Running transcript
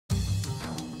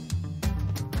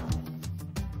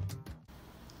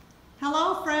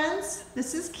Hello friends,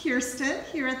 this is Kirsten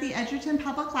here at the Edgerton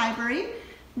Public Library.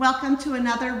 Welcome to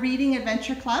another Reading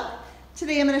Adventure Club.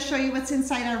 Today I'm going to show you what's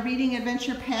inside our Reading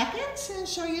Adventure packet and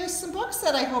show you some books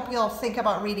that I hope you'll think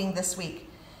about reading this week.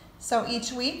 So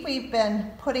each week we've been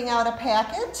putting out a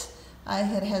packet.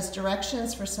 It has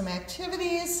directions for some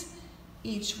activities.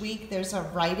 Each week there's a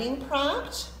writing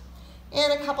prompt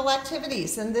and a couple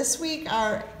activities. And this week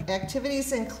our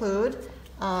activities include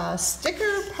a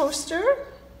sticker poster.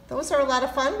 Those are a lot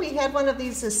of fun. We had one of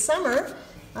these this summer,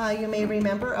 you may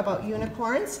remember, about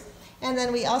unicorns. And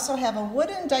then we also have a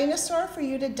wooden dinosaur for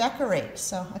you to decorate.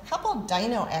 So a couple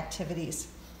dino activities.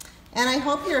 And I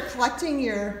hope you're collecting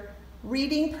your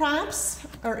reading prompts,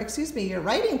 or excuse me, your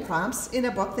writing prompts in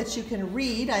a book that you can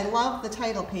read. I love the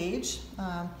title page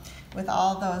with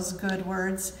all those good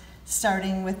words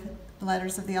starting with the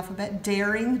letters of the alphabet.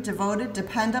 Daring, devoted,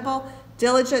 dependable,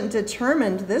 diligent, and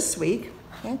determined this week.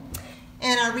 Okay?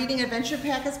 And our Reading Adventure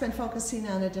packet's been focusing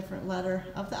on a different letter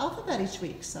of the alphabet each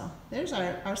week. So there's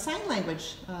our sign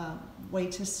language way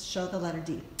to show the letter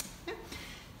D. Okay.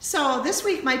 So this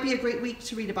week might be a great week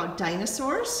to read about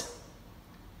dinosaurs,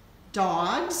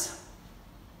 dogs,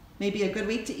 maybe a good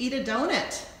week to eat a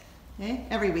donut. Okay.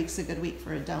 Every week's a good week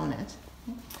for a donut.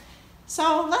 Okay.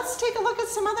 So let's take a look at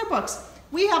some other books.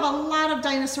 We have a lot of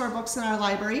dinosaur books in our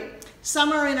library.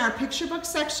 Some are in our picture book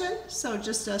section, so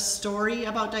just a story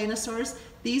about dinosaurs.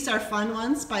 These are fun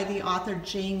ones by the author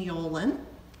Jane Yolen.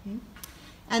 Okay.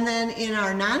 And then in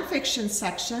our nonfiction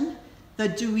section, the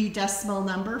Dewey Decimal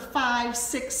Number,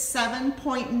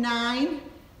 567.9.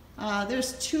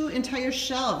 There's 2 entire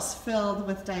shelves filled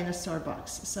with dinosaur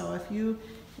books. So if you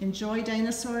enjoy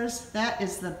dinosaurs, that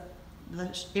is the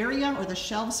area or the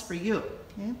shelves for you.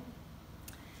 Okay.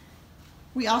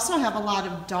 We also have a lot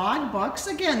of dog books.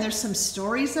 Again, there's some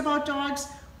stories about dogs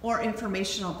or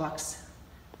informational books.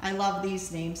 I love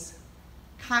these names.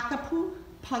 Cockapoo,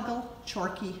 Puggle,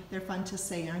 Chorky. They're fun to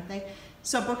say, aren't they?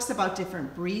 So books about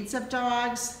different breeds of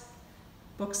dogs,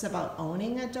 books about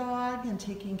owning a dog and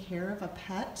taking care of a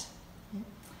pet. Okay.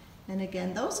 And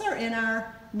again, those are in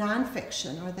our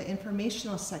nonfiction or the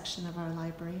informational section of our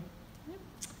library.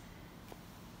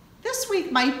 This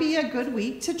week might be a good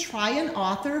week to try an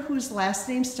author whose last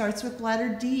name starts with letter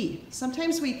D.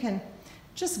 Sometimes we can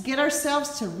just get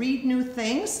ourselves to read new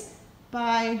things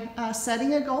by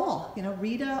setting a goal. You know,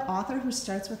 read an author who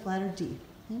starts with letter D.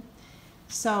 Okay.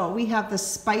 So we have the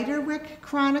Spiderwick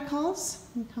Chronicles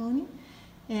in Coney.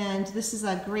 And this is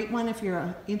a great one if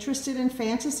you're interested in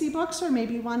fantasy books or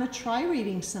maybe want to try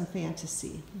reading some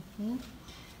fantasy. Okay.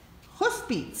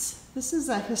 Hoofbeats. This is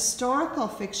a historical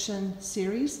fiction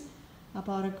series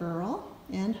about a girl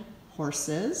and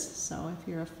horses. So if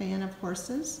you're a fan of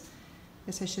horses, I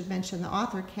guess I should mention the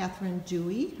author, Kathleen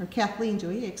Dewey,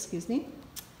 excuse me.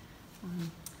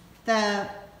 The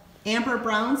Amber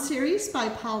Brown series by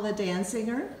Paula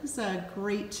Danziger is a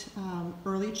great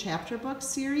early chapter book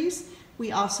series.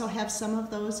 We also have some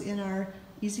of those in our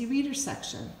Easy Reader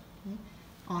section. Okay.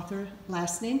 Author,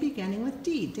 last name beginning with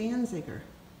D, Danziger.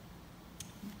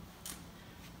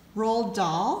 Roald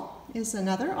Dahl is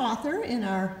another author in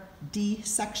our D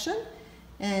section,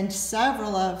 and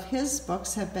several of his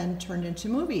books have been turned into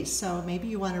movies. So maybe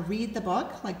you want to read the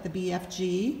book, like the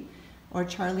BFG or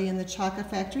Charlie and the Chocolate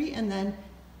Factory, and then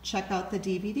check out the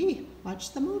DVD,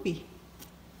 watch the movie.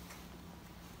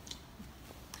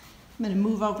 I'm going to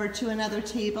move over to another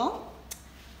table.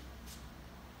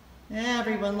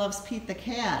 Everyone loves Pete the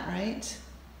Cat, right?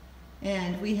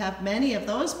 And we have many of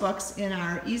those books in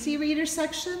our Easy Reader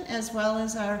section as well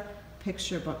as our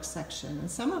picture book section. And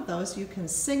some of those you can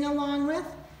sing along with.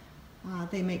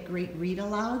 They make great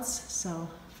read-alouds, so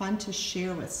fun to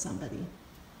share with somebody.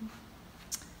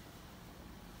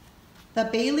 The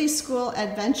Bailey School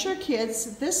Adventure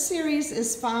Kids. This series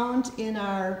is found in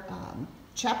our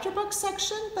chapter book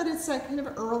section, but it's a kind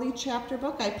of early chapter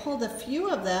book. I pulled a few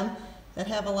of them that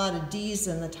have a lot of D's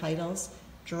in the titles.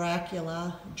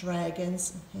 Dracula,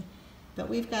 dragons, okay. But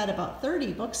we've got about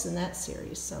 30 books in that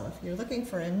series. So if you're looking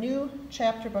for a new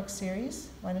chapter book series,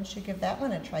 why don't you give that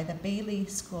one a try, the Bailey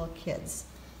School Kids.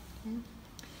 Okay.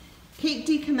 Kate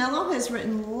DiCamillo has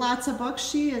written lots of books.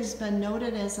 She has been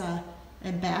noted as an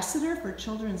ambassador for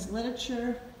children's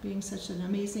literature, being such an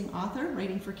amazing author,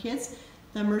 writing for kids.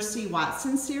 The Mercy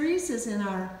Watson series is in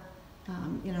our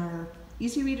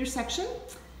Easy Reader section.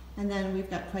 And then we've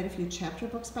got quite a few chapter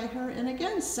books by her. And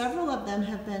again, several of them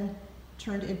have been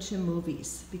turned into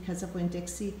movies because of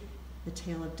Winn-Dixie, The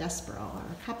Tale of Despero are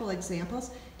a couple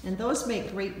examples. And those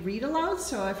make great read-alouds.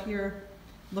 So if you're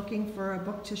looking for a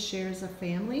book to share as a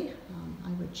family,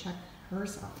 I would check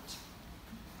hers out.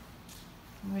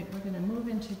 All right, we're going to move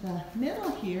into the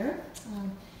middle here.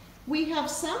 We have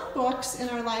some books in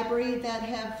our library that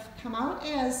have come out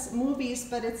as movies,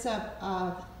 but it's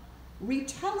a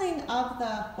retelling of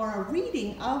or a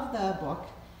reading of the book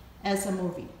as a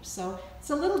movie. So it's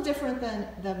a little different than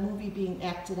the movie being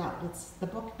acted out. It's the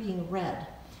book being read.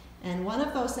 And one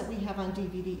of those that we have on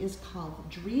DVD is called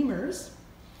Dreamers,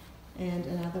 and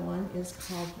another one is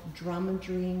called Drum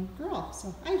Dream Girl.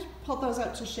 So I pulled those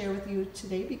out to share with you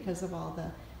today because of all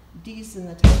the D's in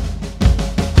the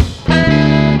title.